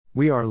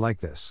We are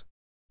like this.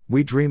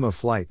 We dream of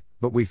flight,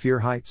 but we fear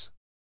heights.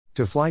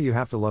 To fly, you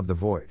have to love the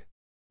void.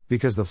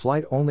 Because the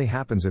flight only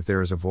happens if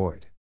there is a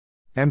void.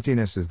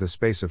 Emptiness is the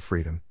space of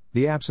freedom,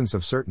 the absence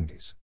of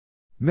certainties.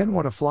 Men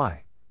want to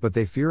fly, but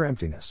they fear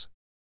emptiness.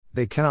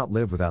 They cannot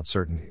live without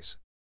certainties.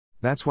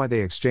 That's why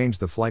they exchange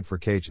the flight for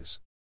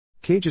cages.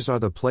 Cages are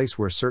the place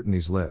where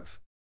certainties live.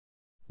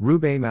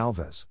 Rubem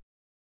Alves.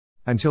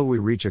 Until we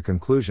reach a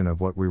conclusion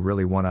of what we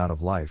really want out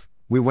of life,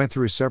 we went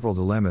through several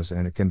dilemmas,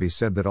 and it can be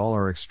said that all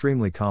are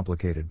extremely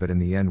complicated, but in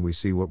the end we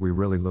see what we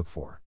really look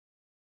for.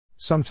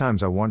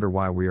 Sometimes I wonder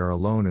why we are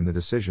alone in the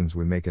decisions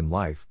we make in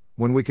life,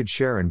 when we could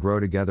share and grow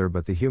together,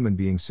 but the human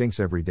being sinks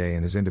every day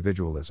in his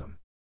individualism.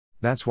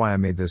 That's why I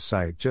made this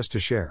site, just to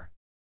share.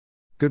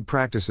 Good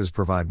practices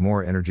provide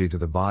more energy to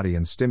the body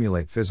and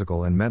stimulate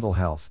physical and mental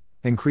health,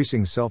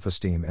 increasing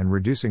self-esteem and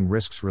reducing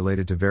risks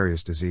related to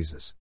various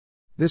diseases.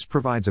 This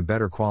provides a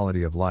better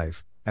quality of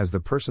life, as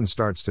the person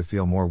starts to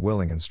feel more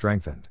willing and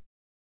strengthened.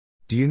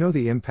 Do you know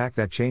the impact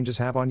that changes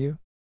have on you?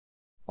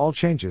 All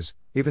changes,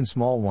 even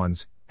small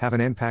ones, have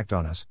an impact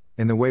on us,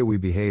 in the way we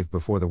behave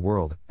before the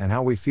world, and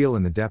how we feel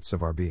in the depths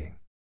of our being.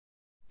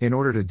 In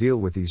order to deal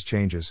with these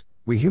changes,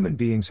 we human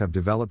beings have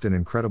developed an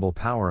incredible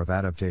power of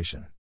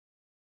adaptation.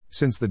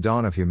 Since the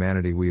dawn of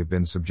humanity we have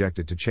been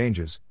subjected to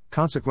changes,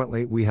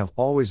 consequently we have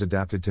always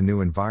adapted to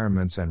new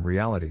environments and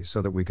realities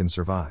so that we can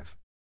survive.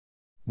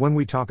 When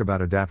we talk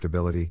about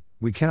adaptability,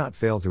 we cannot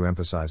fail to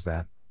emphasize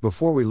that,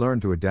 before we learn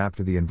to adapt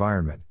to the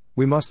environment,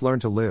 we must learn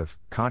to live,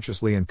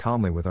 consciously and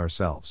calmly with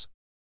ourselves.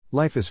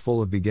 Life is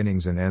full of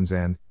beginnings and ends,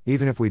 and,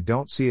 even if we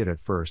don't see it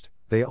at first,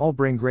 they all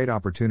bring great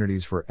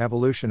opportunities for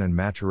evolution and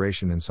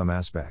maturation in some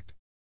aspect.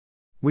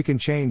 We can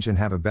change and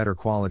have a better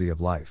quality of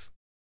life.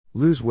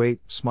 Lose weight,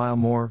 smile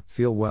more,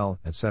 feel well,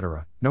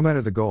 etc. No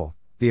matter the goal,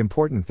 the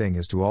important thing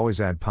is to always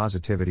add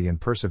positivity and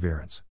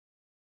perseverance.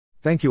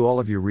 Thank you all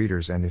of you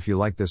readers, and if you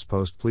like this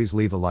post, please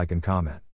leave a like and comment.